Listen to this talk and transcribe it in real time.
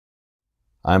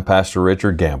I'm Pastor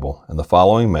Richard Gamble, and the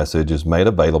following message is made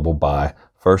available by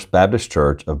First Baptist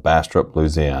Church of Bastrop,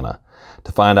 Louisiana.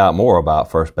 To find out more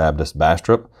about First Baptist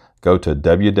Bastrop, go to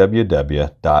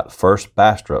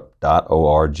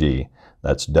www.firstbastrop.org.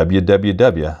 That's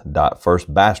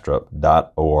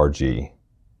www.firstbastrop.org.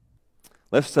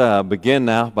 Let's begin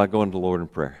now by going to the Lord in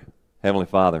prayer. Heavenly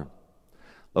Father,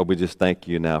 Lord, we just thank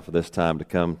you now for this time to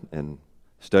come and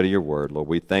study your word. Lord,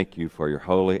 we thank you for your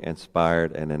holy,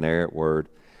 inspired, and inerrant word.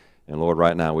 And Lord,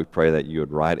 right now we pray that you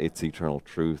would write its eternal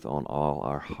truth on all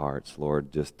our hearts.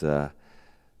 Lord, just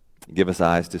give us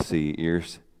eyes to see,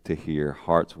 ears to hear,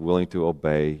 hearts willing to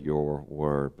obey your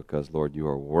word. Because, Lord, you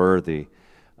are worthy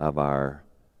of our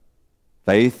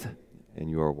faith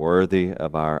and you are worthy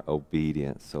of our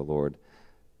obedience. So, Lord,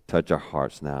 touch our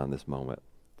hearts now in this moment.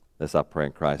 This I pray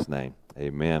in Christ's name.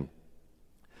 Amen.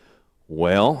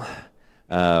 Well,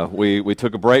 we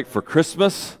took a break for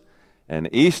Christmas and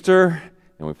Easter,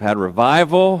 and we've had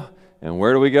revival. And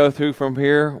where do we go through from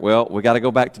here? Well, we got to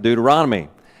go back to Deuteronomy.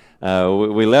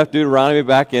 We left Deuteronomy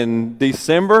back in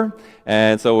December,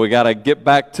 and so we got to get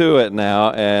back to it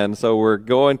now. And so we're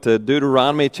going to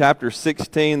Deuteronomy chapter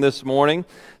 16 this morning.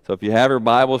 So if you have your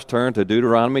Bibles, turn to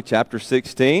Deuteronomy chapter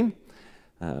 16.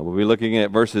 We'll be looking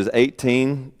at verses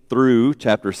 18 through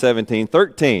chapter 17,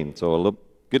 13. So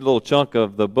good little chunk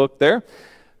of the book there.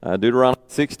 Deuteronomy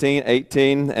 16,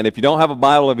 18. And if you don't have a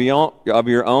Bible of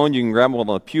your own, you can grab one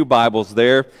of the Pew Bibles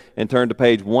there and turn to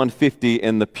page 150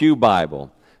 in the Pew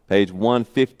Bible. Page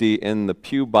 150 in the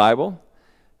Pew Bible.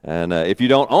 And if you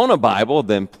don't own a Bible,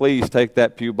 then please take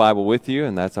that Pew Bible with you,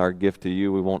 and that's our gift to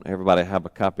you. We want everybody to have a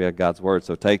copy of God's Word,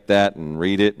 so take that and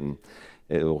read it, and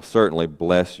it will certainly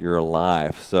bless your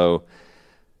life. So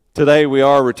today we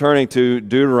are returning to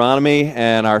Deuteronomy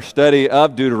and our study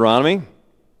of Deuteronomy.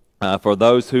 For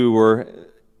those who were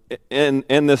in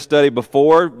this study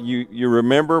before, you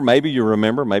remember, maybe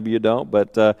you don't,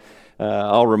 but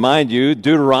I'll remind you,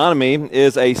 Deuteronomy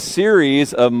is a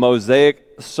series of Mosaic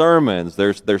sermons.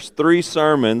 There's 3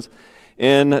 sermons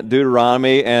in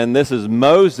Deuteronomy, and this is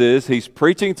Moses. He's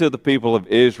preaching to the people of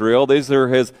Israel. These are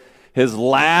his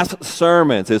last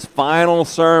sermons, his final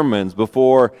sermons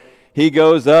before he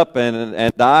goes up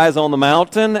and dies on the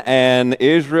mountain, and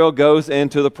Israel goes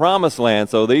into the promised land.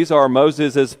 So these are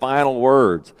Moses' final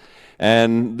words.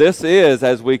 And this is,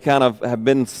 as we kind of have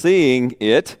been seeing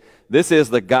it, this is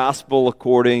the gospel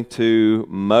according to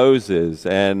Moses.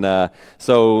 And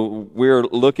so we're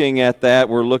looking at that.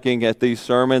 We're looking at these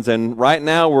sermons. And right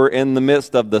now we're in the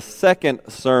midst of the second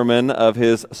sermon of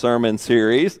his sermon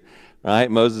series.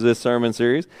 Right, Moses' sermon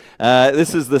series.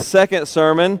 This is the second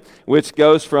sermon, which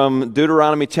goes from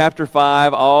Deuteronomy chapter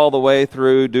 5 all the way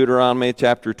through Deuteronomy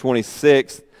chapter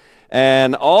 26.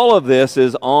 And all of this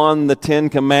is on the Ten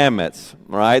Commandments,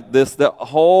 right? The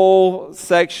whole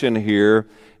section here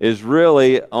is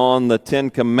really on the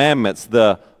Ten Commandments,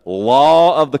 the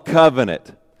law of the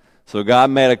covenant. So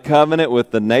God made a covenant with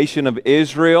the nation of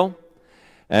Israel,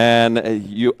 and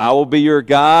I will be your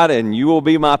God, and you will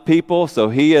be my people. So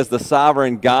he, as the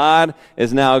sovereign God,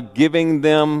 is now giving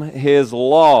them his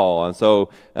law. And so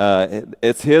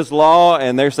it's his law,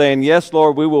 and they're saying, yes,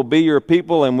 Lord, we will be your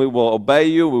people, and we will obey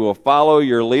you. We will follow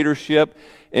your leadership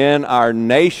in our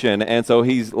nation. And so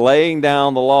he's laying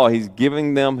down the law. He's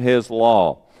giving them his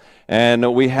law.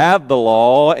 And we have the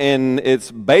law in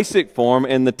its basic form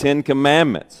in the Ten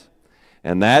Commandments.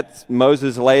 And that's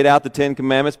Moses laid out the Ten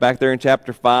Commandments back there in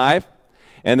chapter 5.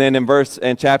 And then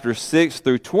in chapter 6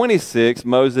 through 26,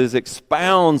 Moses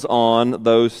expounds on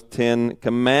those 10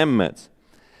 commandments.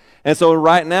 And so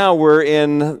right now we're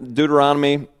in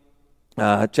Deuteronomy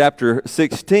chapter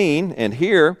 16. And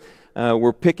here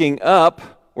we're picking up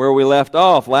where we left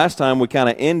off. Last time we kind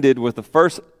of ended with the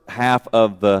first half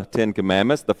of the Ten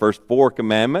Commandments, the first 4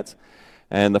 commandments.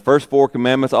 And the first 4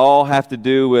 commandments all have to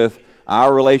do with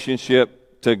our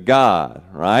relationship to God,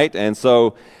 right? And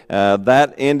so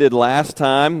that ended last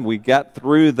time. We got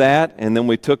through that, and then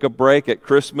we took a break at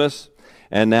Christmas,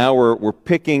 and now we're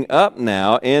picking up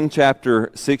now in chapter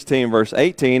 16, verse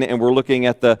 18, and we're looking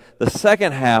at the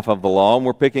second half of the law, and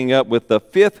we're picking up with the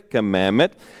 5th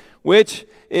commandment, which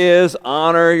is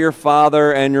honor your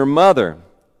father and your mother.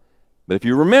 But if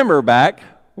you remember back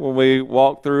when we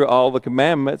walked through all the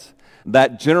commandments,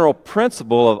 that general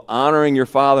principle of honoring your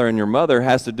father and your mother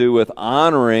has to do with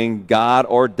honoring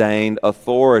God-ordained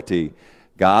authority,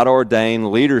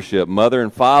 God-ordained leadership. Mother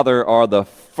and father are the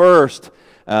first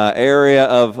area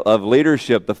of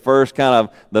leadership, the first kind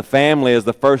of, the family is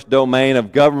the first domain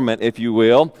of government, if you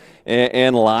will,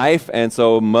 in life. And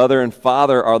so mother and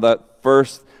father are the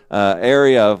first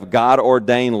area of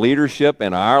God-ordained leadership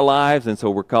in our lives, and so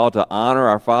we're called to honor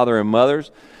our father and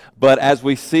mothers. But as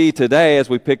we see today, as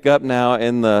we pick up now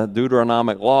in the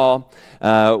Deuteronomic law,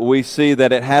 we see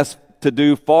that it has to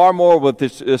do far more with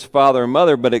this father and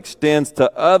mother, but extends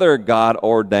to other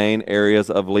God-ordained areas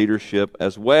of leadership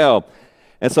as well.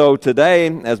 And so today,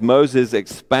 as Moses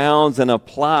expounds and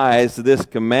applies this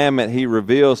commandment, he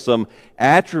reveals some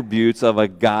attributes of a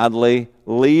godly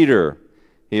leader.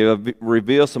 He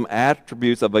reveals some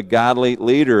attributes of a godly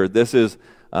leader. This is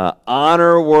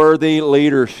honor-worthy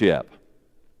leadership.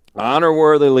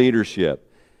 Honor-worthy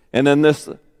leadership. And then this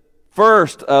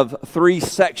first of three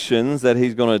sections that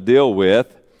he's going to deal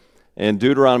with in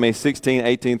Deuteronomy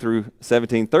 16:18 through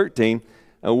 17:13,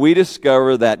 we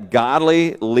discover that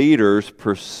godly leaders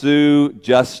pursue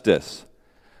justice.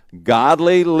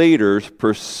 Godly leaders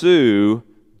pursue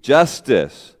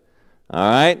justice. All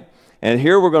right? And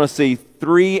here we're going to see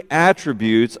three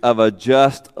attributes of a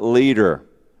just leader.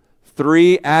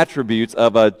 Three attributes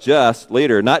of a just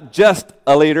leader. Not just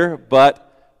a leader,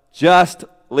 but just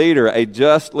leader. A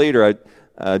just leader.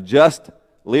 A just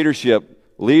leadership.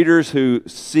 Leaders who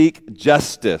seek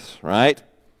justice, right?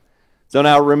 So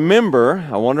now remember,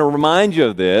 I want to remind you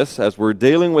of this as we're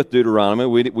dealing with Deuteronomy.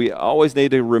 We always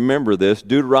need to remember this.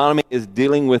 Deuteronomy is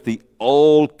dealing with the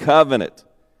Old Covenant.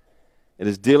 It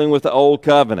is dealing with the Old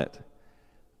Covenant.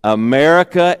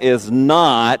 America is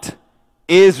not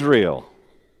Israel.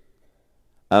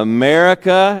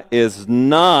 America is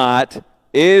not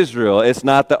Israel. It's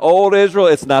not the old Israel.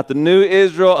 It's not the new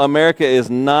Israel. America is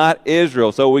not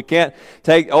Israel. So we can't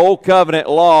take Old Covenant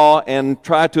law and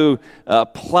try to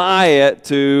apply it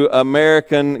to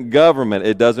American government.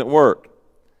 It doesn't work.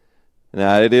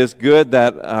 Now, it is good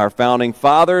that our founding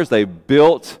fathers, they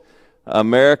built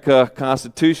America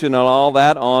Constitution and all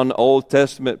that on Old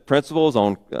Testament principles,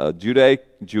 on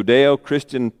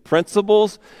Judeo-Christian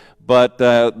principles, but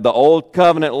the Old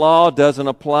Covenant law doesn't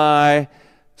apply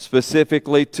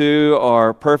specifically to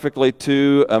or perfectly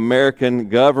to American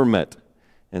government.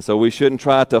 And so we shouldn't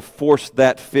try to force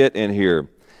that fit in here.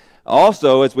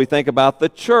 Also, as we think about the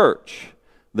church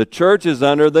is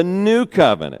under the New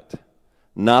Covenant,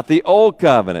 not the Old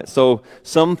Covenant. So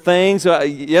some things,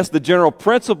 yes, the general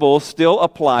principles still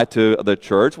apply to the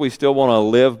church. We still want to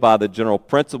live by the general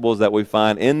principles that we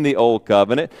find in the Old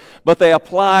Covenant, but they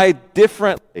apply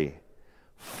differently.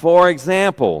 For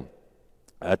example,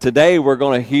 today we're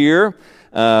going to hear,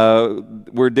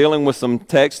 we're dealing with some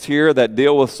texts here that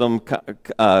deal with some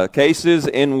cases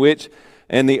in which,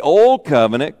 in the Old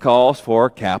Covenant, calls for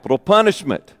capital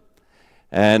punishment.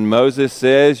 And Moses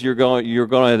says you're going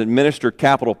to administer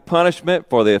capital punishment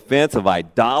for the offense of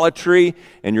idolatry,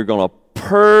 and you're going to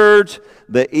purge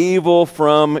the evil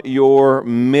from your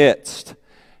midst.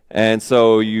 And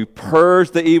so you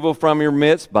purge the evil from your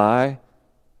midst by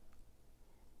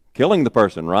killing the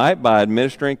person, right? By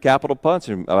administering capital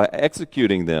punishment, by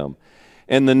executing them.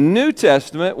 In the New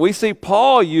Testament, we see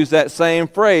Paul use that same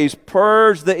phrase,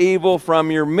 purge the evil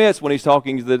from your midst, when he's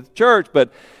talking to the church.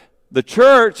 But the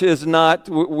church is not,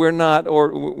 we're not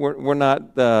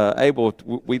able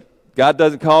to, God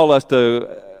doesn't call us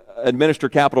to administer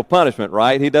capital punishment,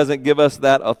 right? He doesn't give us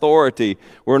that authority.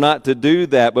 We're not to do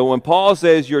that. But when Paul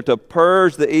says you're to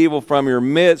purge the evil from your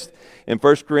midst, in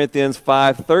 1 Corinthians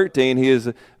 5:13, he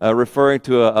is referring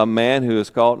to a man who is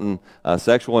caught in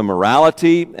sexual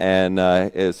immorality, and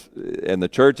the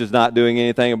church is not doing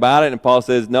anything about it. And Paul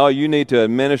says, no, you need to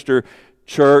administer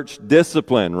church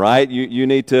discipline, right? You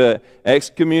need to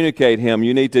excommunicate him.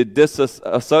 You need to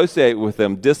disassociate with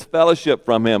him, disfellowship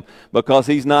from him, because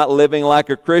he's not living like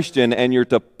a Christian, and you're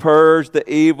to purge the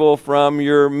evil from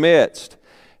your midst.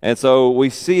 And so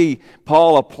we see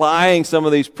Paul applying some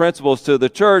of these principles to the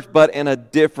church, but in a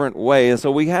different way. And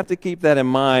so we have to keep that in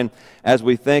mind as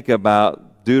we think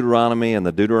about Deuteronomy and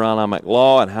the Deuteronomic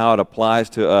law and how it applies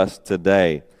to us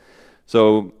today.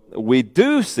 So we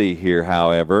do see here,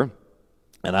 however,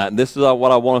 and this is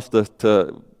what I want us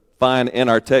to find in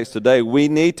our text today, we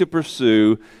need to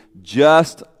pursue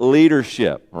just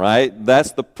leadership, right?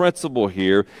 That's the principle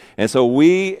here. And so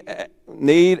we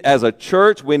need, as a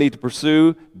church, we need to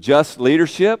pursue just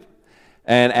leadership.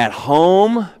 And at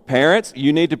home, parents,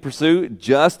 you need to pursue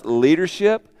just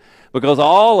leadership, because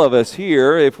all of us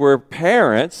here, if we're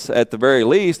parents at the very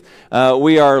least,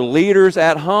 we are leaders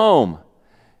at home.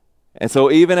 And so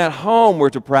even at home,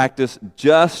 we're to practice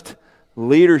just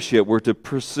leadership. We're to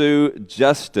pursue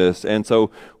justice. And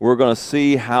so we're going to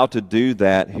see how to do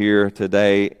that here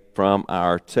today from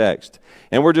our text.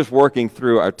 And we're just working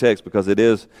through our text because it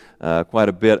is quite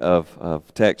a bit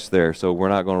of text there. So we're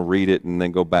not going to read it and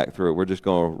then go back through it. We're just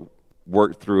going to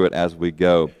work through it as we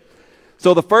go.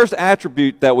 So the first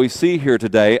attribute that we see here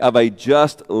today of a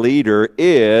just leader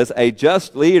is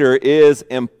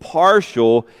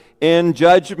impartial in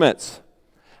judgments.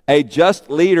 A just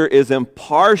leader is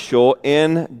impartial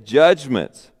in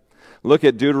judgments. Look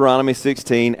at Deuteronomy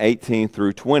 16:18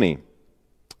 through 20.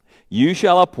 You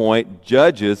shall appoint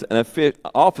judges and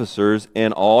officers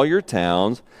in all your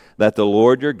towns that the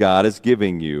Lord your God is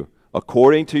giving you,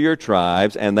 according to your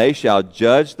tribes, and they shall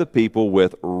judge the people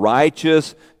with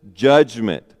righteous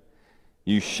judgment.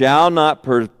 You shall not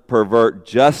pervert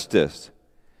justice.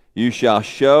 You shall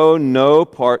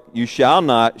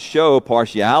not show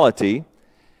partiality,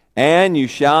 and you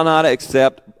shall not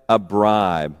accept a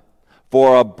bribe.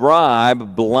 For a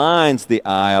bribe blinds the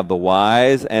eye of the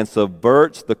wise and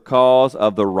subverts the cause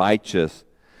of the righteous.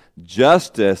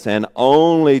 Justice and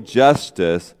only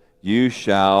justice you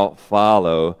shall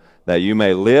follow, that you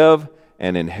may live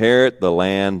and inherit the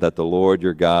land that the Lord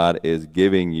your God is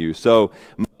giving you. So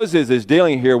Moses is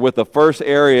dealing here with the first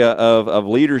area of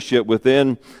leadership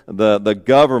within the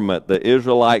government, the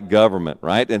Israelite government,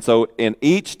 right? And so in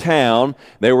each town,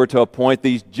 they were to appoint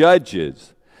these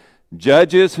judges.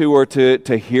 Judges who were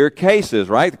to hear cases,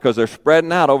 right? Because they're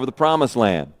spreading out over the promised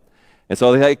land. And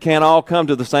so they can't all come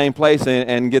to the same place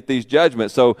and get these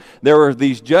judgments. So there were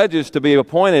these judges to be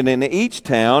appointed in each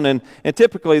town, and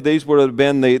typically these would have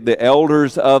been the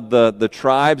elders of the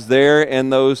tribes there in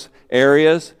those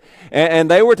areas.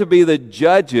 And they were to be the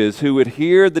judges who would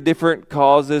hear the different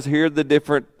causes, hear the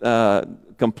different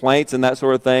complaints and that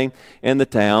sort of thing in the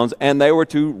towns, and they were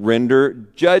to render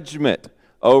judgment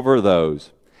over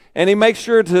those. And he makes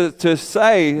sure to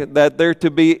say that they're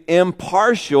to be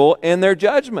impartial in their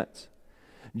judgments.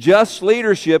 Just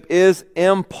leadership is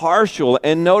impartial.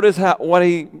 And notice what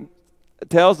he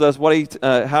tells us,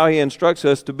 how he instructs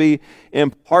us to be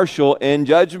impartial in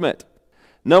judgment.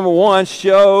 Number one,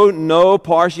 show no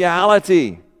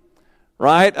partiality.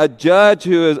 Right? A judge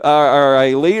who is, or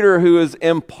a leader who is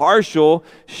impartial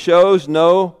shows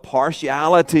no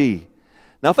partiality.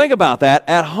 Now think about that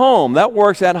at home. That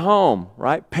works at home,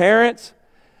 right? Parents,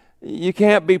 you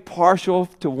can't be partial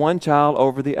to one child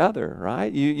over the other,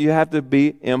 right? You have to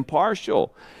be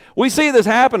impartial. We see this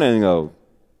happening, though.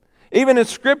 Even in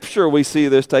Scripture, we see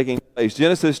this taking place.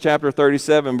 Genesis chapter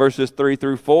 37, verses 3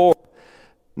 through 4.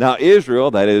 Now Israel,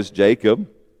 that is Jacob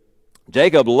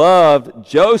loved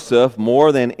Joseph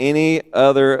more than any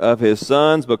other of his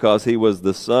sons because he was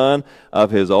the son of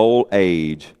his old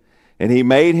age. And he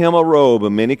made him a robe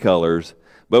of many colors.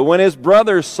 But when his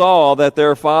brothers saw that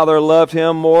their father loved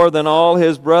him more than all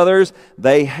his brothers,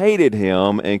 they hated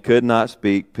him and could not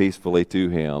speak peacefully to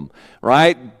him.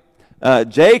 Right?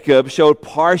 Jacob showed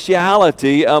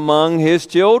partiality among his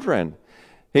children.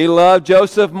 He loved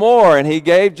Joseph more, and he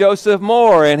gave Joseph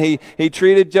more, and he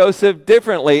treated Joseph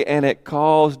differently, and it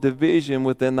caused division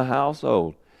within the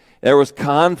household. There was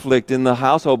conflict in the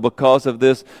household because of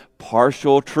this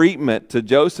partial treatment to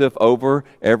Joseph over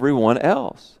everyone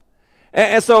else.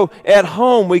 And so at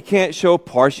home, we can't show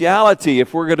partiality.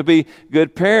 If we're going to be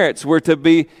good parents, we're to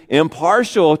be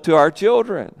impartial to our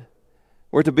children.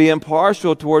 We're to be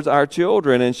impartial towards our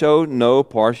children and show no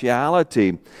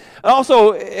partiality.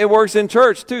 Also, it works in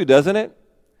church too, doesn't it?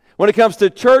 When it comes to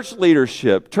church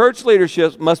leadership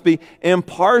must be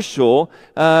impartial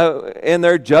in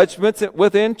their judgments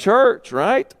within church,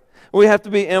 right? We have to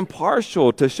be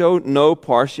impartial to show no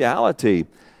partiality.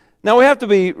 Now, we have to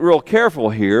be real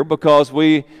careful here because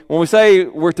when we say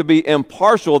we're to be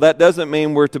impartial, that doesn't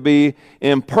mean we're to be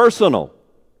impersonal.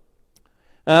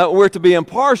 We're to be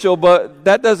impartial, but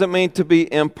that doesn't mean to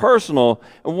be impersonal.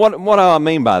 What do I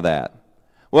mean by that?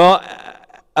 Well,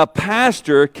 a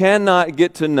pastor cannot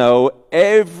get to know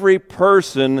every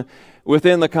person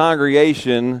within the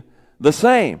congregation the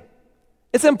same.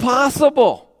 It's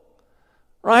impossible,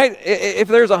 right? If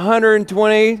there's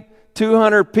 120,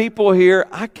 200 people here,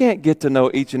 I can't get to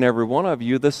know each and every one of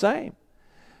you the same.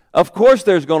 Of course,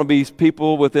 there's going to be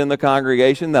people within the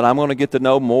congregation that I'm going to get to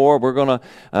know more. We're going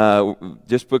to,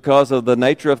 just because of the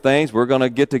nature of things, we're going to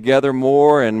get together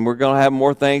more and we're going to have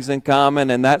more things in common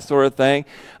and that sort of thing.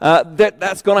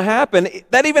 That's going to happen.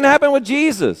 That even happened with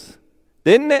Jesus,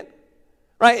 didn't it?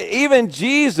 Right? Even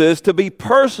Jesus, to be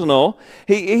personal,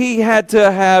 he had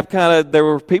to have there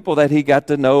were people that he got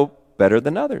to know better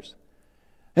than others.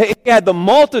 He had the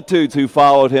multitudes who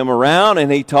followed him around,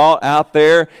 and he taught out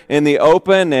there in the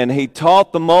open, and he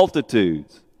taught the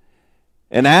multitudes.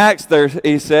 In Acts,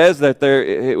 he says that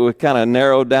it was kind of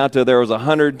narrowed down to there was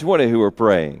 120 who were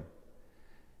praying.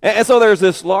 And so there's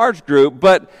this large group,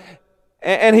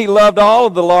 and he loved all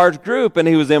of the large group, and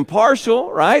he was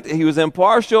impartial, right? He was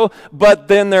impartial, but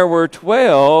then there were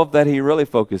 12 that he really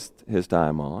focused his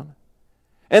time on.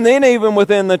 And then even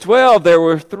within the 12, there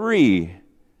were 3,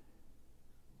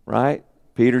 right?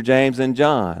 Peter, James, and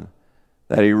John,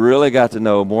 that he really got to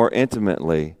know more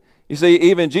intimately. You see,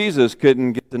 even Jesus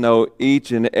couldn't get to know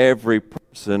each and every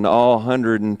person, all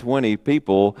 120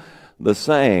 people, the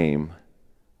same.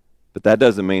 But that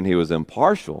doesn't mean he was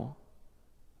impartial,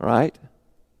 right?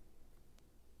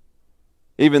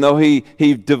 Even though he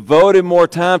devoted more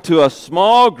time to a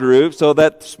small group so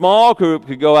that small group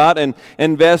could go out and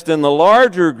invest in the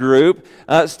larger group,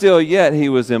 still yet he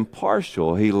was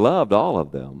impartial. He loved all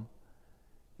of them.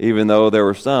 Even though there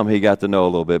were some he got to know a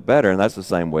little bit better, and that's the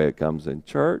same way it comes in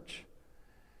church.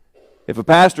 If a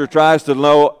pastor tries to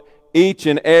know each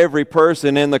and every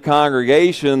person in the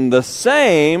congregation the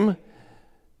same,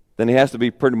 then he has to be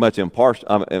pretty much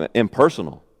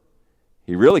impersonal.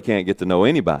 He really can't get to know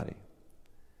anybody.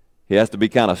 He has to be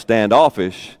kind of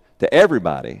standoffish to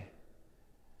everybody.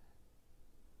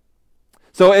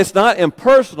 So it's not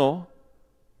impersonal,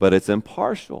 but it's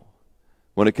impartial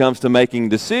when it comes to making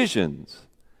decisions.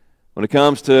 When it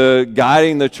comes to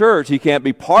guiding the church, he can't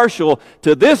be partial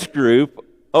to this group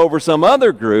over some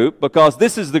other group because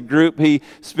this is the group he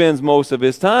spends most of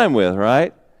his time with,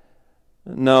 right?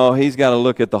 No, he's got to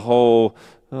look at the whole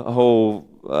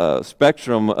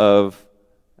spectrum of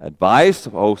advice,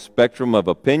 the whole spectrum of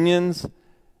opinions,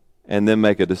 and then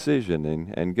make a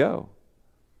decision and go.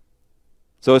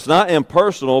 So it's not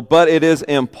impersonal, but it is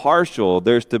impartial.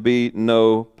 There's to be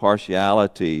no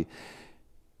partiality.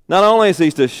 Not only is he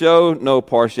to show no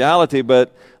partiality,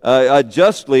 but a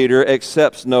just leader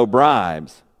accepts no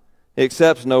bribes. He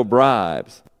accepts no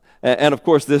bribes. And of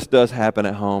course, this does happen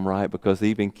at home, right? Because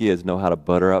even kids know how to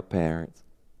butter up parents.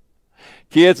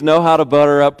 Kids know how to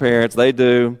butter up parents. They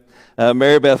do.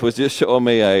 Mary Beth was just showing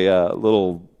me a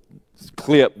little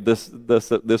clip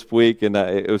this week, and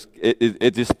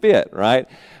it just fit, right?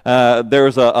 There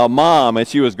was a mom, and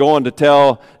she was going to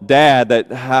tell dad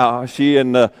that how she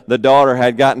and the daughter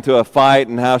had gotten to a fight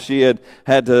and how she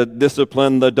had to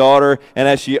discipline the daughter. And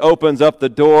as she opens up the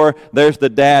door, there's the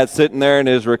dad sitting there in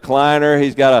his recliner.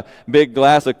 He's got a big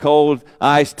glass of cold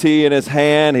iced tea in his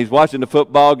hand. He's watching the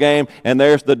football game, and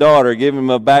there's the daughter giving him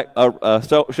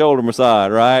a shoulder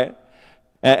massage, right?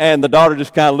 And the daughter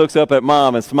just kind of looks up at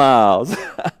mom and smiles.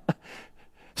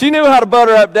 She knew how to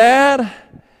butter up dad,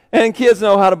 and kids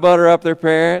know how to butter up their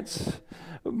parents.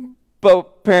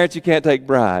 But parents, you can't take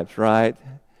bribes, right?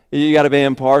 You got to be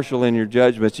impartial in your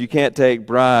judgments. You can't take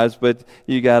bribes, but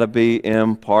you got to be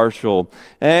impartial.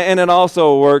 And it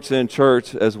also works in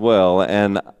church as well.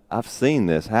 And I've seen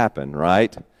this happen,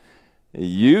 right?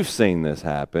 You've seen this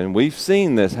happen. We've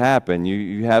seen this happen.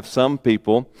 You have some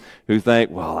people who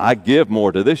think, well, I give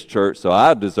more to this church, so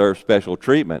I deserve special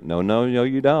treatment. No,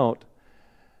 you don't.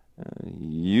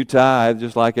 You tithe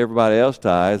just like everybody else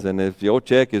tithes, and if your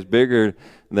check is bigger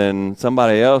than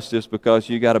somebody else just because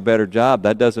you got a better job,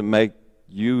 that doesn't make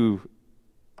you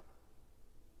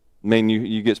mean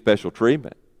you get special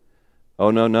treatment. Oh,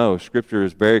 no. Scripture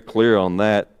is very clear on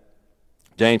that.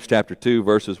 James chapter 2,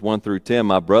 verses 1 through 10,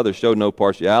 my brothers, show no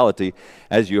partiality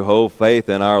as you hold faith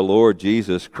in our Lord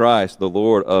Jesus Christ, the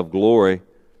Lord of glory.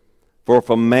 For if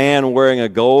a man wearing a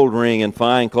gold ring and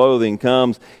fine clothing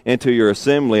comes into your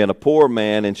assembly, and a poor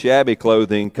man in shabby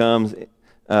clothing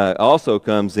also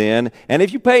comes in, and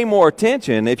if you pay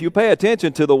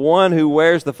attention to the one who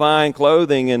wears the fine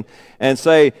clothing and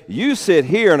say, you sit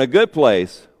here in a good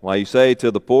place, while you say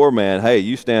to the poor man, hey,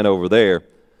 you stand over there,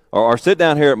 or sit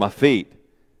down here at my feet,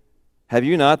 have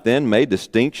you not then made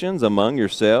distinctions among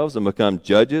yourselves and become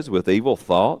judges with evil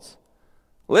thoughts?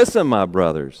 Listen, my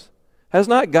brothers, has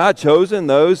not God chosen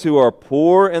those who are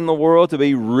poor in the world to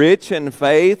be rich in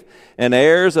faith and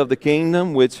heirs of the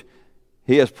kingdom which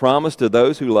he has promised to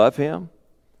those who love him?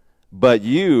 But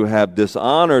you have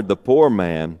dishonored the poor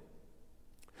man.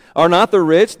 Are not the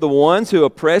rich the ones who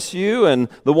oppress you and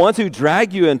the ones who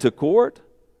drag you into court?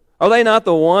 Are they not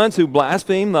the ones who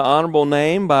blaspheme the honorable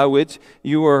name by which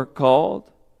you are called?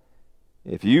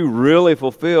 If you really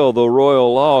fulfill the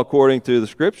royal law according to the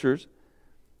Scriptures,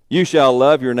 you shall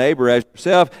love your neighbor as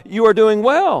yourself, you are doing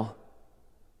well.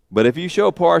 But if you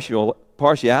show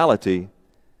partiality,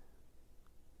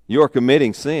 you are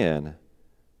committing sin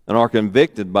and are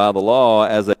convicted by the law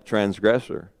as a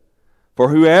transgressor. For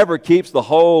whoever keeps the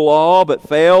whole law but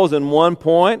fails in one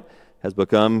point has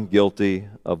become guilty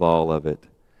of all of it.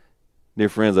 Dear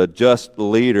friends, a just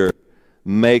leader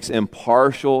makes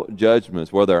impartial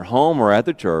judgments, whether at home or at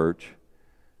the church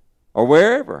or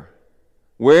wherever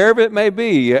it may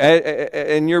be,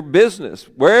 in your business,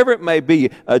 wherever it may be,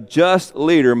 a just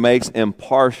leader makes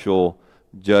impartial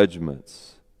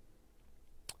judgments.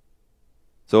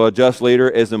 So a just leader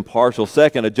is impartial.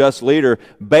 Second, a just leader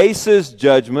bases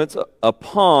judgments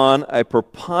upon a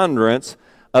preponderance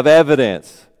of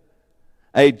evidence.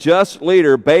 A just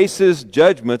leader bases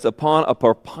judgments upon a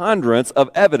preponderance of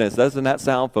evidence. Doesn't that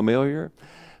sound familiar?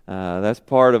 That's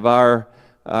part of our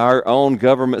own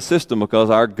government system, because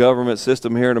our government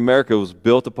system here in America was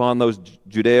built upon those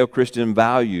Judeo-Christian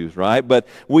values, right? But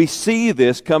we see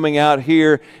this coming out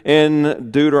here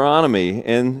in Deuteronomy.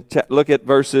 And look at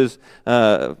verses,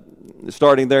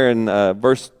 starting there in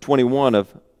verse 21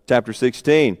 of chapter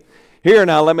 16. Here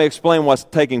now, let me explain what's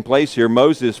taking place here.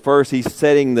 Moses, first, he's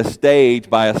setting the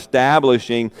stage by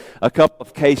establishing a couple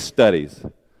of case studies.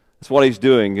 That's what he's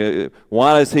doing.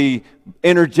 Why is he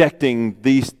interjecting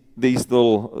these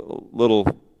little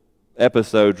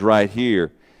episodes right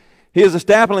here? He is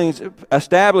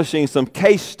establishing some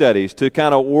case studies to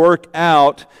kind of work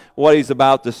out what he's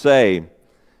about to say.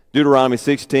 Deuteronomy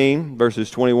 16,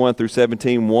 verses 21 through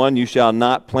 17, 1, you shall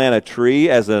not plant a tree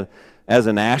as an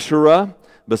Asherah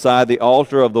beside the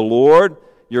altar of the Lord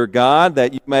your God,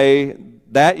 that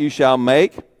you shall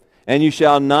make, and you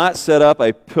shall not set up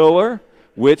a pillar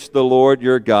which the Lord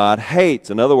your God hates.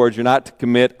 In other words, you're not to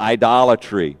commit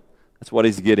idolatry. That's what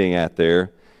he's getting at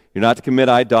there. You're not to commit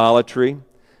idolatry.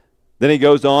 Then he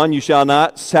goes on, you shall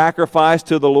not sacrifice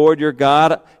to the Lord your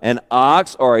God an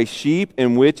ox or a sheep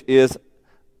in which is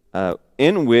a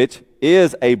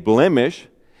blemish,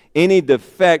 any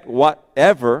defect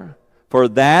whatever, for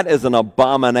that is an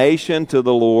abomination to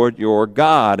the Lord your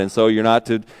God. And so you're not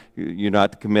to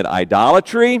commit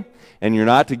idolatry, and you're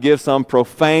not to give some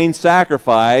profane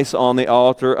sacrifice on the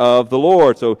altar of the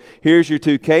Lord. So here's your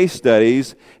two case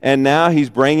studies, and now he's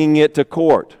bringing it to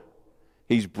court.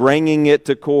 He's bringing it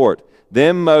to court.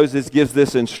 Then Moses gives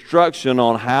this instruction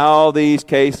on how these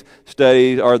case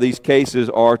studies or these cases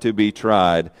are to be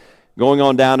tried. Going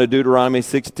on down to Deuteronomy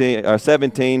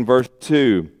 17, verse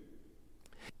 2.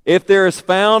 If there is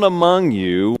found among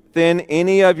you within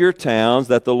any of your towns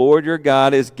that the Lord your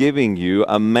God is giving you,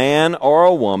 a man or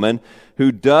a woman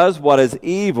who does what is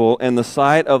evil in the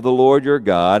sight of the Lord your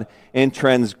God in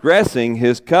transgressing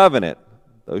his covenant,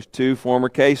 those two former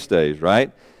case studies,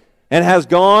 right? And has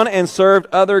gone and served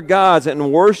other gods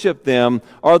and worshipped them,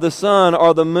 or the sun,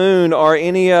 or the moon, or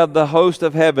any of the host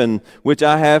of heaven, which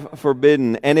I have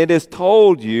forbidden, and it is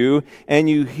told you, and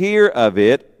you hear of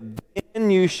it,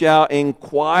 then you shall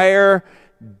inquire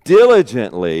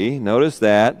diligently. Notice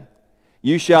that.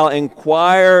 You shall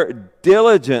inquire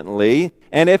diligently,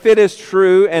 and if it is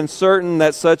true and certain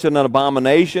that such an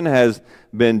abomination has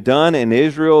been done in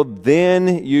Israel,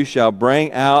 then you shall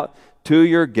bring out to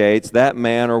your gates that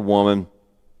man or woman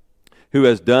who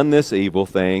has done this evil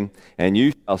thing, and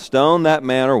you shall stone that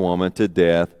man or woman to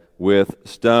death with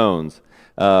stones.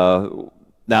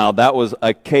 Now, that was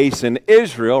a case in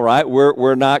Israel, right?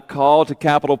 We're not called to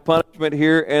capital punishment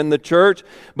here in the church,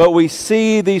 but we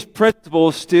see these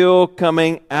principles still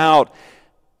coming out.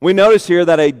 We notice here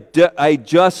that a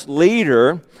just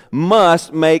leader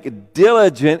must make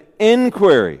diligent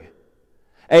inquiry.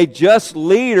 A just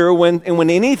leader, when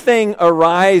anything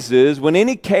arises, when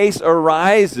any case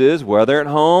arises, whether at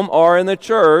home or in the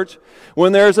church,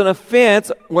 when there's an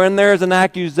offense, when there's an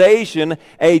accusation,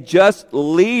 a just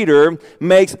leader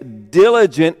makes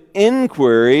diligent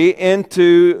inquiry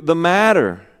into the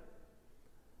matter.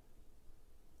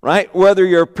 Right? Whether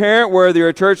you're a parent, whether you're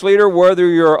a church leader, whether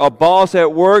you're a boss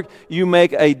at work, you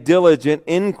make a diligent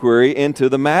inquiry into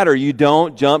the matter. You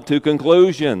don't jump to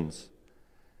conclusions.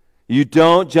 You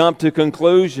don't jump to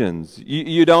conclusions.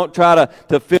 You don't try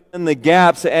to fill in the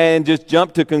gaps and just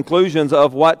jump to conclusions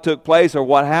of what took place or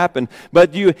what happened.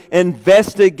 But you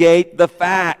investigate the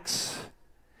facts.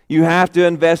 You have to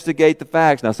investigate the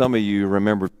facts. Now, some of you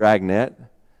remember Dragnet.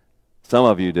 Some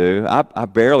of you do. I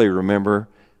barely remember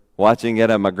watching it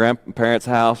at my grandparents'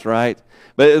 house, right?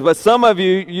 But some of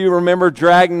you remember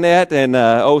Dragnet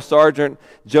and Sergeant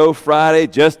Joe Friday.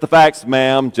 Just the facts,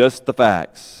 ma'am, just the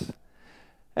facts.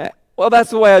 Well,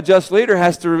 that's the way a just leader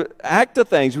has to act to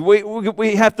things.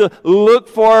 We have to look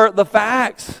for the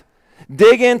facts.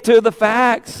 Dig into the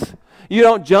facts. You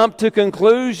don't jump to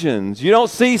conclusions. You don't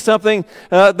see something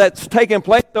that's taking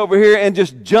place over here and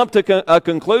just jump to a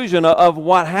conclusion of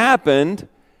what happened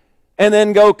and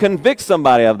then go convict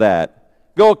somebody of that.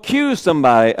 Go accuse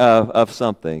somebody of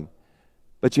something.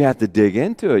 But you have to dig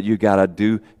into it. You got to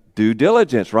do due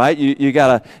diligence, right? You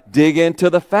got to dig into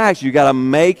the facts. You got to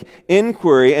make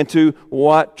inquiry into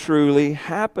what truly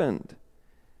happened.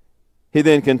 He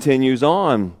then continues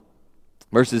on,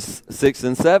 verses 6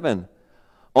 and 7.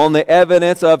 On the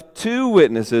evidence of 2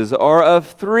 witnesses or of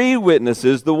 3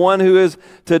 witnesses, the one who is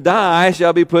to die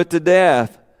shall be put to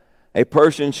death. A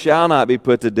person shall not be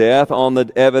put to death on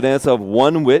the evidence of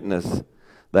one witness.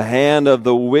 The hand of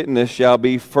the witness shall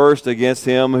be first against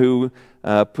him who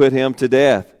put him to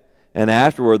death, and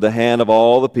afterward the hand of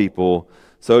all the people.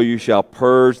 So you shall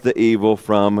purge the evil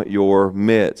from your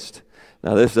midst.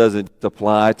 Now, this doesn't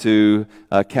apply to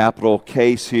a capital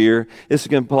case here. This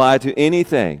can apply to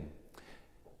anything.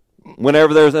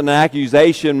 Whenever there's an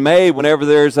accusation made, whenever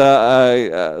there's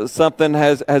something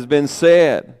has been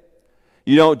said,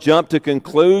 you don't jump to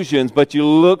conclusions, but you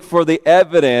look for the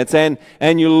evidence, and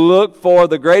you look for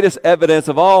the greatest evidence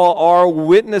of all are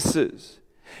witnesses.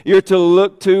 You're to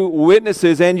look to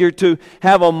witnesses, and you're to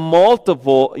have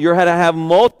multiple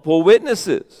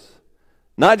witnesses.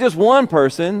 Not just one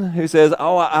person who says,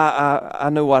 oh, I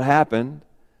know what happened.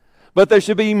 But there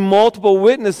should be multiple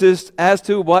witnesses as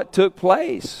to what took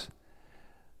place.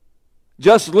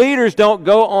 Just leaders don't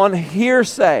go on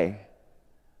hearsay.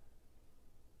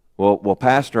 Well,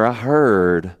 Pastor, I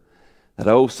heard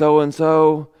that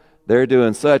so-and-so, they're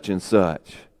doing such and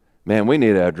such. Man, we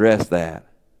need to address that.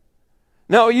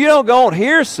 No, you don't go on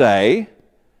hearsay.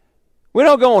 We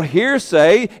don't go on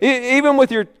hearsay. Even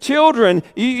with your children,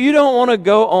 you don't want to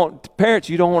go on, parents,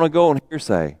 you don't want to go on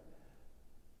hearsay.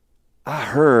 I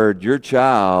heard your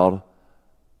child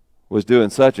was doing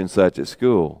such and such at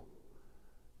school.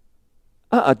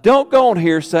 Don't go on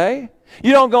hearsay.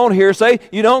 You don't go on hearsay.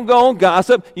 You don't go on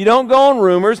gossip. You don't go on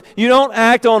rumors. You don't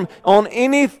act on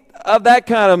any of that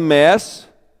kind of mess.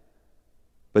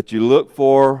 But you look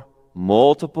for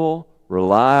multiple,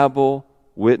 reliable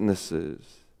witnesses.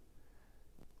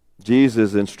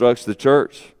 Jesus instructs the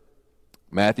church.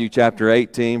 Matthew chapter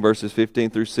 18, verses 15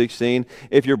 through 16.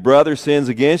 If your brother sins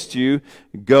against you,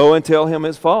 go and tell him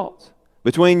his faults,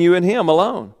 between you and him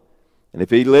alone. And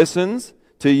if he listens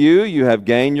to you, you have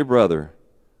gained your brother.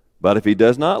 But if he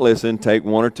does not listen, take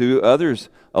one or two others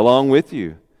along with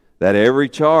you, that every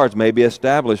charge may be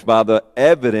established by the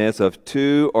evidence of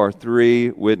 2 or 3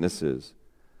 witnesses.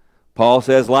 Paul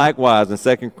says likewise in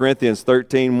 2 Corinthians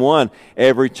 13:1,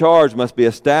 every charge must be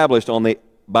established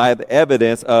by the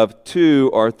evidence of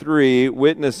 2 or 3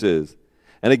 witnesses.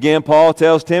 And again, Paul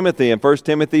tells Timothy in 1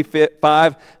 Timothy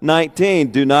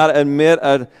 5:19, do not admit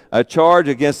a charge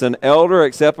against an elder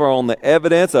except on the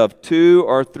evidence of 2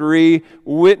 or 3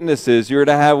 witnesses. You're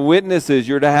to have witnesses.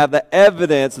 You're to have the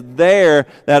evidence there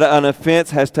that an offense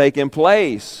has taken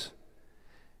place.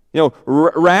 You know,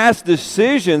 rash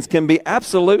decisions can be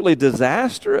absolutely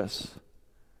disastrous.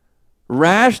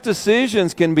 Rash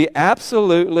decisions can be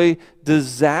absolutely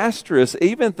disastrous.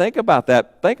 Even think about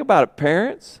that. Think about it,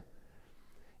 parents.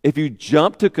 If you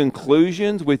jump to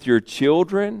conclusions with your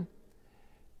children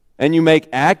and you make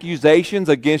accusations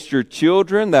against your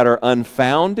children that are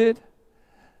unfounded,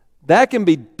 that can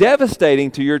be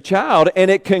devastating to your child, and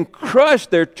it can crush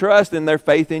their trust and their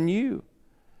faith in you.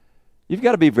 You've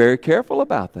got to be very careful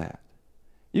about that.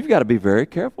 You've got to be very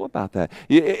careful about that.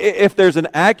 If there's an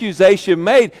accusation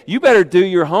made, you better do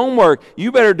your homework.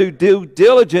 You better do due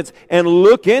diligence and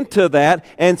look into that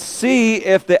and see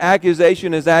if the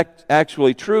accusation is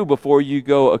actually true before you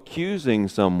go accusing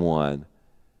someone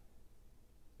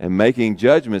and making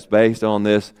judgments based on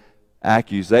this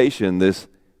accusation, this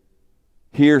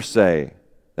hearsay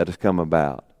that has come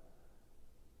about.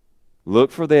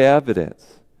 Look for the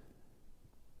evidence.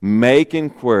 Make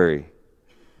inquiry.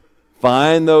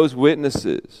 Find those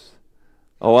witnesses.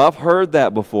 Oh, I've heard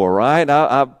that before, right?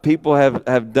 People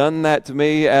have done that to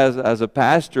me as a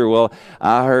pastor. Well,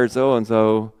 I heard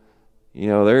so-and-so,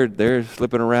 they're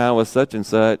slipping around with such and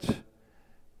such.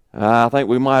 I think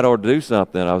we might ought to do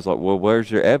something. I was like, well,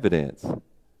 where's your evidence?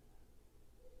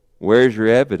 Where's your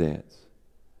evidence?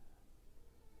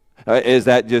 Is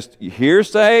that just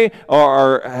hearsay,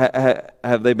 or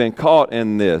have they been caught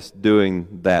in this,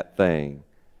 doing that thing?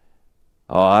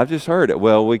 Oh, I've just heard it.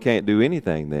 Well, we can't do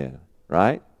anything then,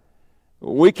 right?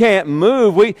 We can't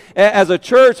move. As a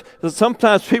church,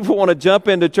 sometimes people want to jump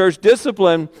into church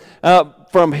discipline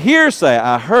from hearsay.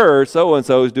 I heard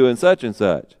so-and-so is doing such and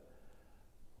such.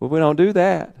 Well, we don't do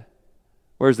that.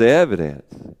 Where's the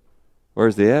evidence?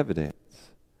 Where's the evidence?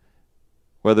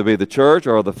 Whether it be the church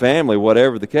or the family,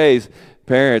 whatever the case,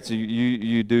 parents,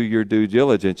 you do your due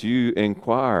diligence. You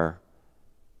inquire.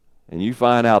 And you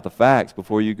find out the facts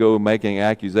before you go making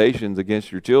accusations against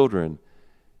your children.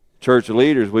 Church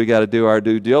leaders, we got to do our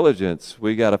due diligence.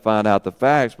 We got to find out the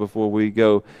facts before we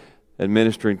go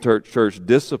administering church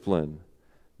discipline.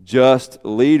 Just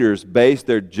leaders base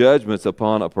their judgments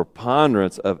upon a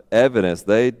preponderance of evidence.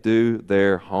 They do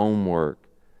their homework.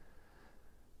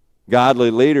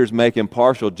 Godly leaders make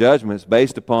impartial judgments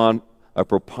based upon a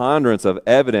preponderance of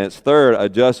evidence. Third, a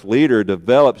just leader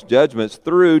develops judgments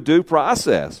through due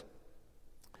process.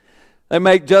 They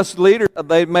make just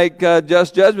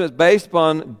just judgments based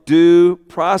upon due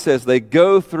process. They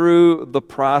go through the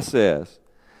process.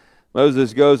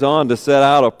 Moses goes on to set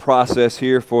out a process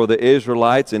here for the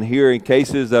Israelites, and here in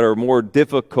cases that are more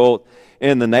difficult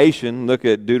in the nation. Look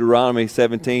at Deuteronomy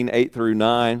 17, 8 through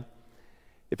 9.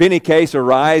 If any case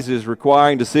arises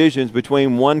requiring decisions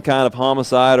between one kind of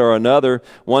homicide or another,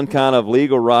 one kind of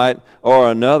legal right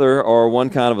or another, or one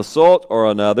kind of assault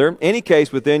or another, any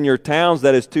case within your towns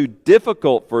that is too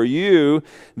difficult for you,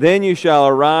 then you shall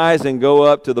arise and go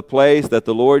up to the place that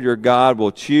the Lord your God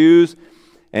will choose,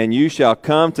 and you shall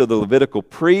come to the Levitical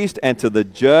priest and to the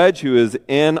judge who is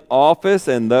in office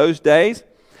in those days,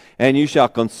 and you shall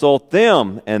consult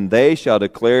them, and they shall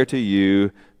declare to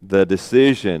you the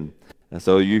decision. And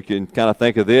so you can kind of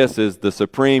think of this as the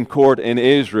Supreme Court in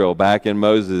Israel back in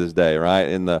Moses' day, right?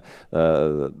 In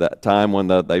that time when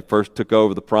they first took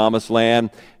over the Promised Land,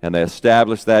 and they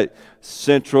established that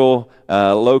central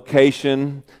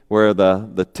location where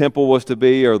the temple was to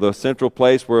be, or the central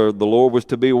place where the Lord was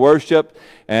to be worshipped,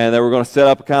 and they were going to set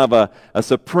up kind of a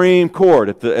Supreme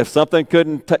Court. If something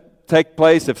couldn't take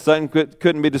place, if something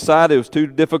couldn't be decided, it was too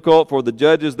difficult for the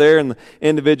judges there in the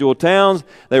individual towns,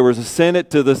 they were sent it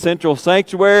to the central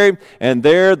sanctuary, and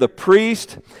there the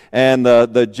priest and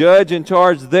the judge in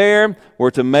charge there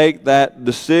were to make that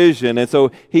decision. And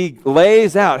so he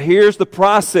lays out, here's the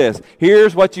process,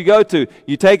 here's what you go to.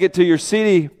 You take it to your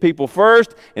city people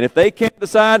first, and if they can't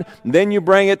decide, then you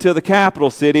bring it to the capital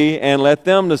city and let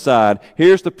them decide.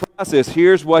 Here's the process,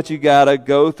 here's what you got to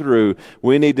go through.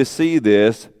 We need to see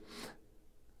this,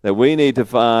 that we need to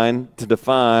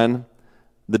define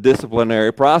the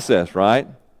disciplinary process, right?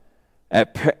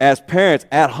 As parents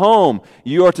at home,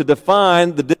 you are to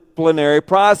define the disciplinary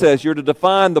process. You're to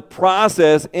define the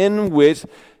process in which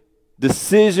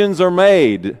decisions are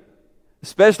made,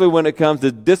 especially when it comes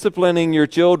to disciplining your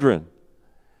children.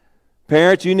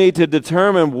 Parents, you need to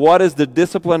determine what is the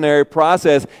disciplinary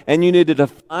process, and you need to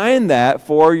define that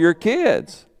for your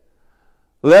kids.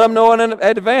 Let them know in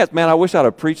advance. Man, I wish I'd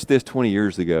have preached this 20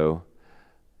 years ago,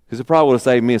 because it probably would have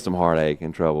saved me some heartache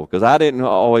and trouble, because I didn't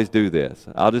always do this.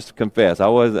 I'll just confess. I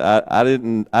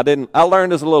learned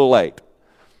this a little late.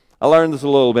 I learned this a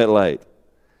little bit late.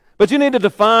 But you need to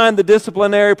define the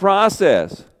disciplinary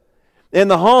process. In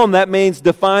the home, that means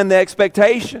define the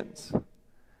expectations.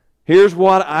 Here's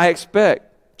what I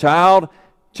expect.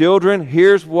 Children,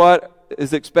 here's what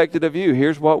is expected of you.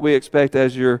 Here's what we expect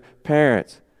as your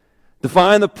parents.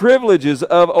 Define the privileges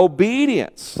of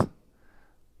obedience.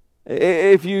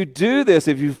 If you do this,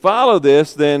 if you follow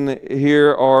this, then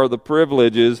here are the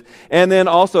privileges. And then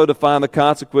also define the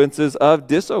consequences of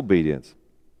disobedience.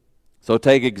 So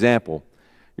take example.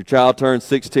 Your child turns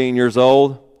 16 years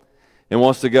old and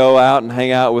wants to go out and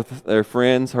hang out with their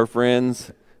friends, her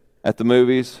friends, at the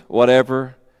movies,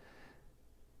 whatever.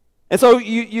 And so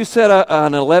you set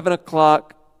an 11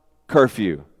 o'clock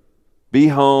curfew. Be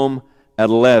home at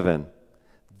 11.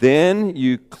 Then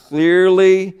you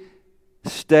clearly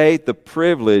state the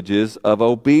privileges of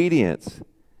obedience.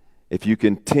 If you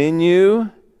continue,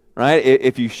 right,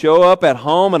 if you show up at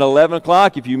home at 11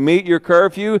 o'clock, if you meet your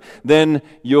curfew, then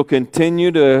you'll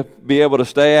continue to be able to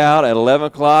stay out at 11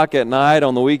 o'clock at night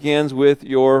on the weekends with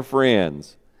your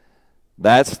friends.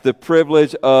 That's the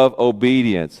privilege of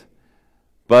obedience.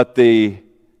 But the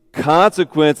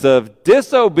consequence of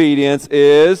disobedience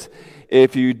is,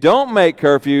 if you don't make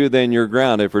curfew, then you're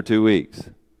grounded for 2 weeks.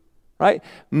 Right?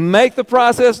 Make the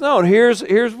process known. Here's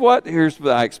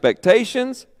the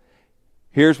expectations.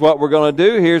 Here's what we're going to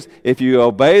do. If you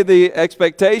obey the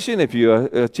expectation, if you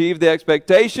achieve the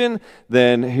expectation,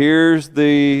 then here's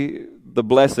the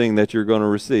blessing that you're going to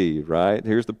receive, right?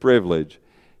 Here's the privilege.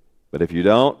 But if you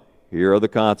don't, here are the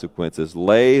consequences.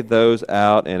 Lay those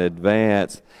out in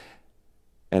advance,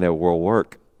 and it will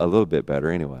work a little bit better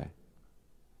anyway.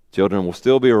 Children will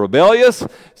still be rebellious.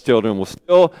 Children will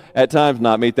still, at times,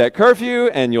 not meet that curfew,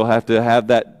 and you'll have to have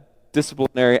that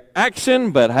disciplinary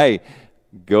action. But hey,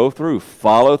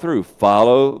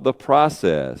 follow the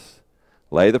process.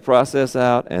 Lay the process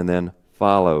out, and then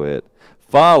follow it.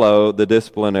 Follow the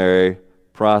disciplinary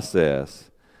process.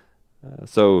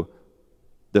 So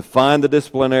define the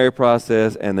disciplinary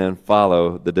process, and then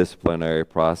follow the disciplinary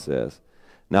process.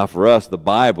 Now for us, the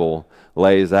Bible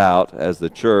lays out, as the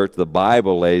church, the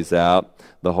Bible lays out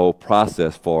the whole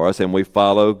process for us, and we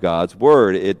follow God's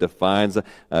Word.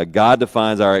 God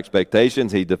defines our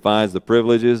expectations. He defines the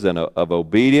privileges of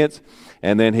obedience,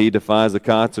 and then He defines the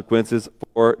consequences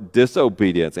for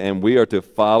disobedience. And we are to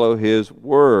follow His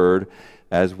Word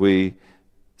as we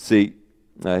seek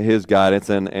His guidance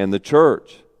and the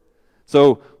church.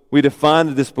 So we define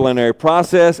the disciplinary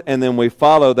process, and then we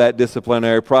follow that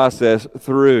disciplinary process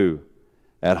through.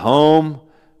 At home,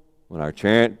 when our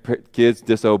kids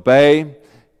disobey,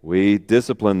 we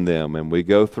discipline them, and we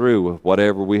go through with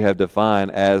whatever we have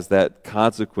defined as that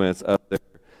consequence of their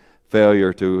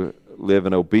failure to live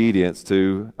in obedience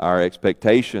to our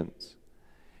expectations.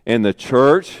 In the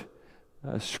church,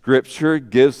 Scripture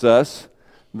gives us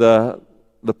the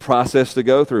process to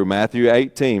go through. Matthew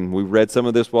 18, we read some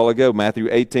of this a while ago. Matthew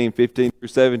 18, 15 through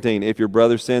 17. If your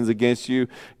brother sins against you,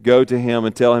 go to him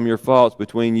and tell him your faults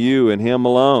between you and him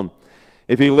alone.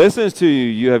 If he listens to you,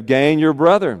 you have gained your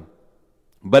brother.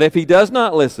 But if he does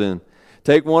not listen,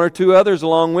 take one or two others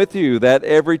along with you, that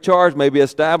every charge may be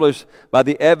established by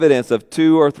the evidence of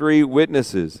 2 or 3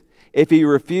 witnesses. If he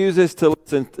refuses to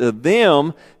listen to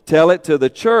them, tell it to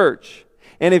the church.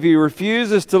 And if he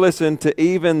refuses to listen to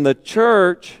even the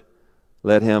church,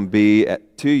 let him be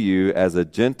to you as a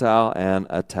Gentile and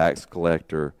a tax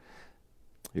collector.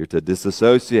 You're to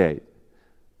disassociate.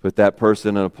 Put that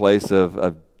person in a place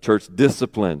of church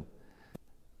discipline.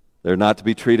 They're not to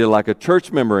be treated like a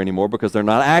church member anymore because they're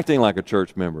not acting like a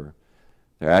church member.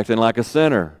 They're acting like a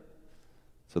sinner.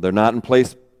 So they're not in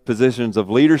positions of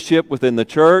leadership within the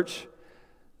church.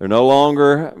 They're no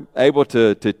longer able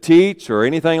to teach or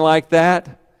anything like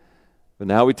that. But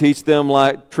now we treat them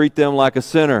like a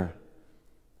sinner.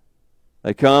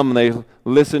 They come and they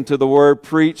listen to the word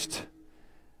preached,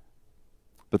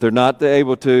 but they're not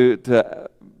able to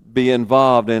be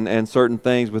involved in certain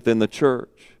things within the church.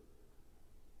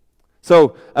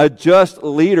 So a just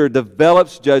leader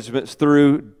develops judgments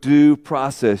through due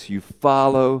process. You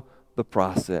follow the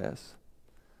process.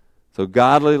 So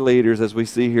godly leaders, as we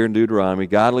see here in Deuteronomy,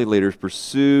 godly leaders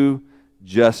pursue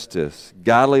justice.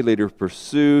 Godly leaders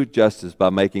pursue justice by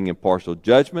making impartial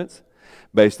judgments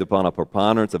based upon a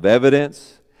preponderance of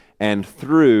evidence and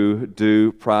through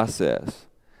due process.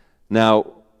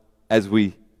 Now, as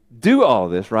we do all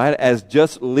this, right, as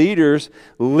just leaders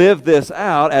live this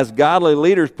out, as godly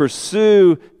leaders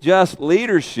pursue just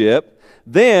leadership,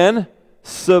 then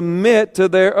submit to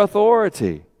their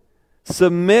authority.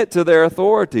 Submit to their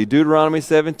authority. Deuteronomy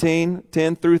 17,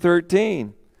 10 through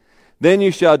 13. Then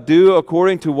you shall do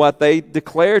according to what they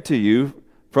declare to you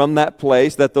from that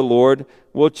place that the Lord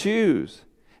will choose.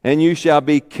 And you shall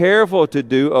be careful to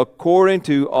do according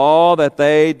to all that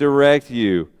they direct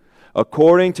you,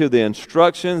 according to the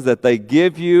instructions that they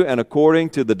give you, and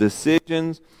according to the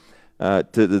decision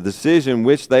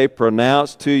which they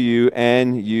pronounce to you,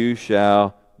 and you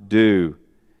shall do.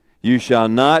 You shall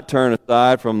not turn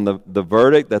aside from the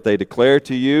verdict that they declare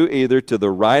to you, either to the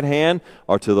right hand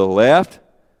or to the left.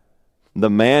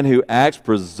 The man who acts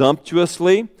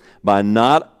presumptuously by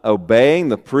not obeying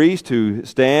the priest who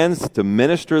stands to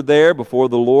minister there before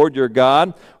the Lord your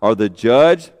God, or the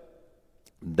judge,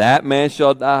 that man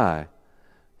shall die.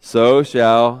 So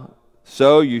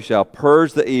you shall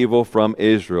purge the evil from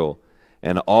Israel,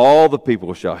 and all the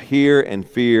people shall hear and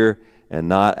fear and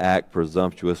not act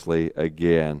presumptuously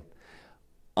again.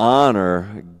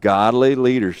 Honor godly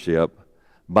leadership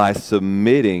by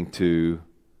submitting to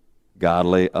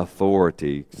godly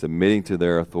authority, submitting to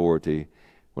their authority.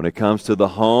 When it comes to the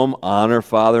home, honor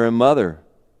father and mother.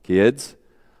 Kids,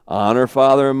 honor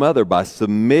father and mother by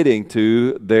submitting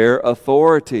to their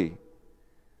authority.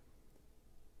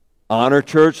 Honor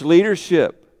church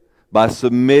leadership by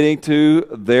submitting to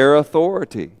their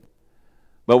authority.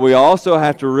 But we also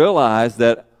have to realize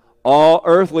that all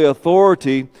earthly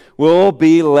authority will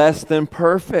be less than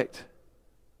perfect.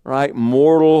 Right?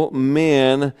 Mortal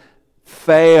men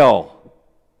fail.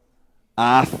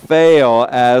 I fail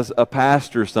as a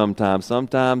pastor sometimes.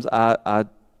 Sometimes I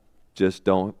just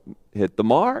don't hit the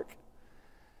mark.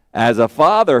 As a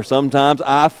father, sometimes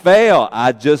I fail.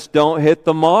 I just don't hit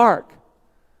the mark.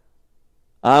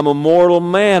 I'm a mortal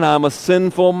man. I'm a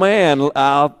sinful man.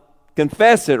 I'll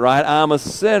confess it, right? I'm a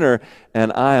sinner,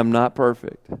 and I am not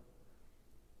perfect.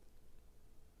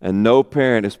 And no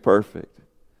parent is perfect.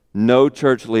 No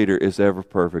church leader is ever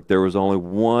perfect. There was only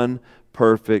one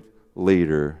perfect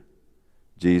leader,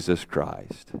 Jesus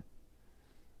Christ.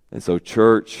 And so,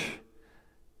 church,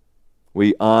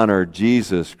 we honor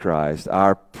Jesus Christ,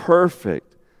 our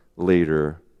perfect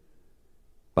leader,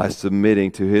 by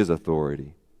submitting to his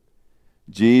authority.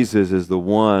 Jesus is the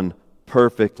one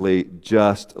perfectly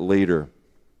just leader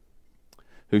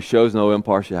who shows no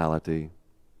impartiality,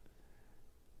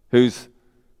 who's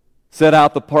set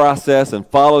out the process and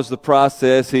follows the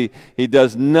process. He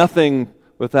does nothing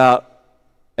without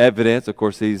evidence. Of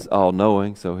course, he's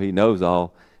all-knowing, so he knows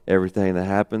everything that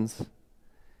happens.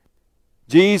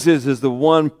 Jesus is the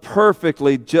one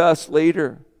perfectly just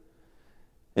leader.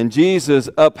 And Jesus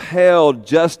upheld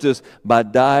justice by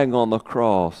dying on the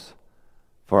cross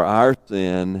for our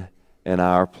sin and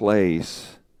our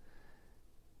place.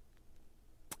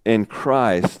 In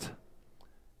Christ,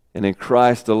 and in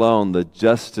Christ alone, the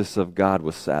justice of God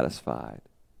was satisfied.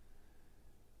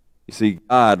 You see,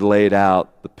 God laid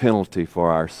out the penalty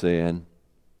for our sin.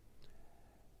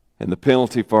 And the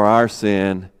penalty for our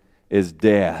sin is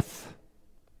death,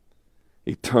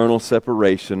 eternal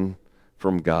separation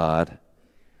from God.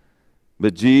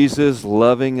 But Jesus,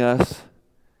 loving us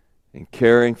and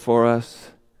caring for us,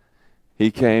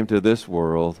 He came to this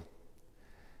world,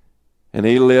 and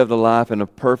He lived a life in a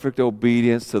perfect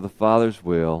obedience to the Father's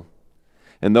will.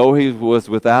 And though He was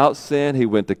without sin, He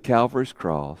went to Calvary's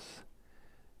cross.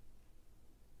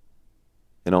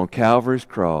 And on Calvary's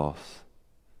cross,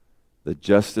 the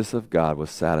justice of God was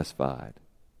satisfied.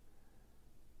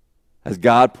 As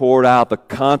God poured out the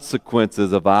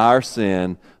consequences of our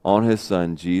sin on His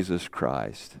Son, Jesus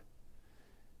Christ,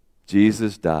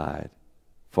 Jesus died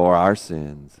for our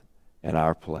sins and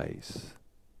our place.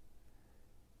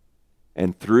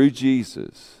 And through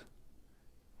Jesus,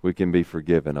 we can be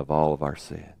forgiven of all of our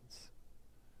sins.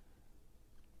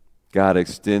 God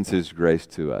extends His grace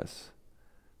to us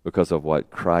because of what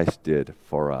Christ did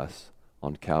for us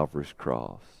on Calvary's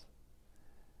cross.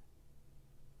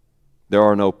 There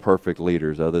are no perfect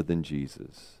leaders other than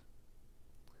Jesus.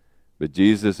 But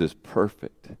Jesus is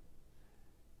perfect,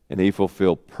 and He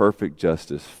fulfilled perfect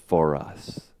justice for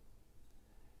us.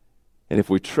 And if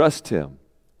we trust Him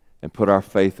and put our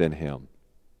faith in Him,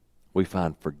 we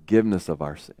find forgiveness of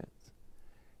our sins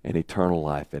and eternal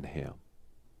life in Him.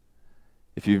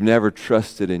 If you've never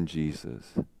trusted in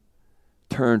Jesus,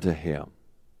 turn to Him.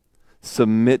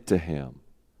 Submit to Him.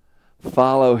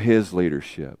 Follow His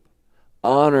leadership.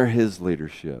 Honor His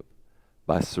leadership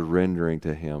by surrendering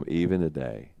to Him even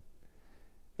today.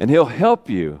 And He'll help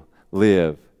you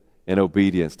live in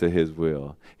obedience to His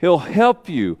will. He'll help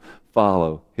you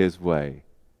follow His way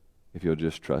if you'll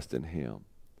just trust in Him.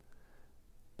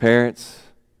 Parents,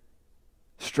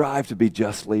 strive to be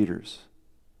just leaders.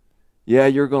 Yeah,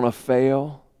 you're going to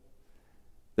fail.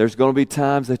 There's going to be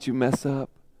times that you mess up.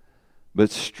 But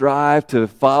strive to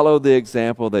follow the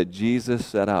example that Jesus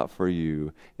set out for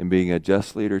you in being a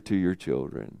just leader to your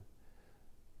children.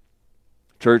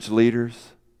 Church leaders,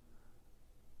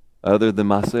 other than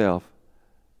myself,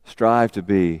 strive to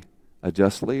be a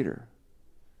just leader.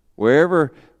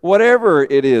 Whatever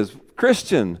it is,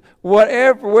 Christian,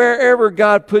 wherever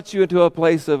God puts you into a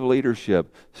place of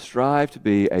leadership, strive to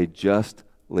be a just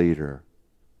leader.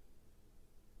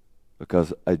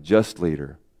 Because a just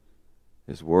leader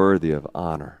is worthy of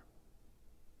honor.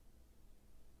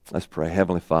 Let's pray.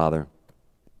 Heavenly Father,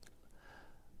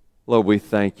 Lord, we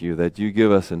thank You that You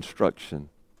give us instruction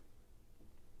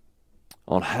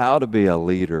on how to be a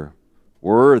leader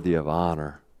worthy of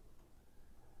honor.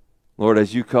 Lord,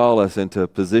 as You call us into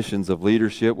positions of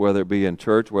leadership, whether it be in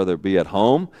church, whether it be at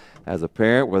home as a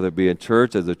parent, whether it be in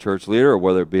church as a church leader, or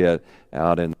whether it be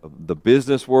out in the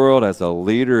business world as a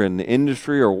leader in the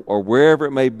industry, or wherever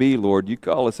it may be, Lord, You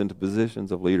call us into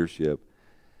positions of leadership.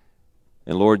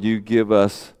 And Lord, You give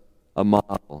us a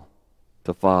model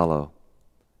to follow,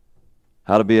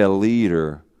 how to be a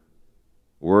leader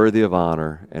worthy of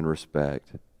honor and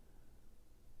respect.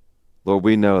 Lord,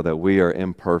 we know that we are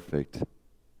imperfect.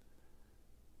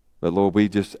 But Lord, we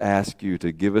just ask You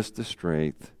to give us the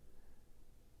strength,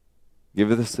 give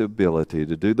us the ability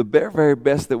to do the very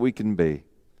best that we can be,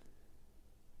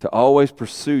 to always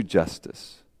pursue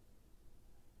justice,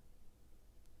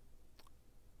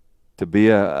 to be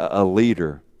a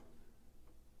leader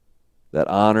that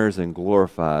honors and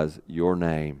glorifies Your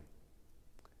name.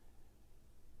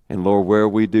 And Lord, where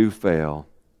we do fail,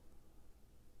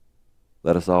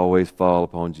 let us always fall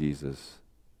upon Jesus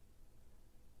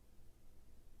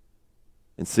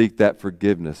and seek that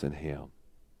forgiveness in Him.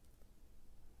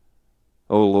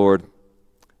 Oh Lord,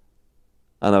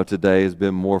 I know today has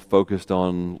been more focused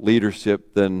on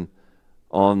leadership than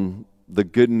on the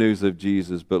good news of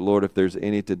Jesus. But Lord, if there's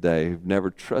any today who've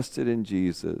never trusted in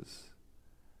Jesus,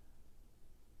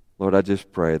 Lord, I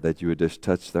just pray that You would just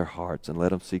touch their hearts and let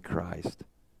them see Christ.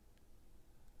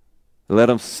 Let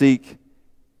them seek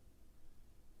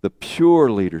the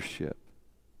pure leadership,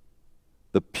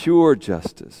 the pure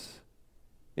justice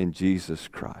in Jesus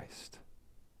Christ.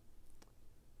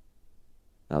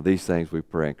 Now these things we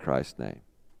pray in Christ's name.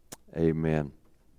 Amen.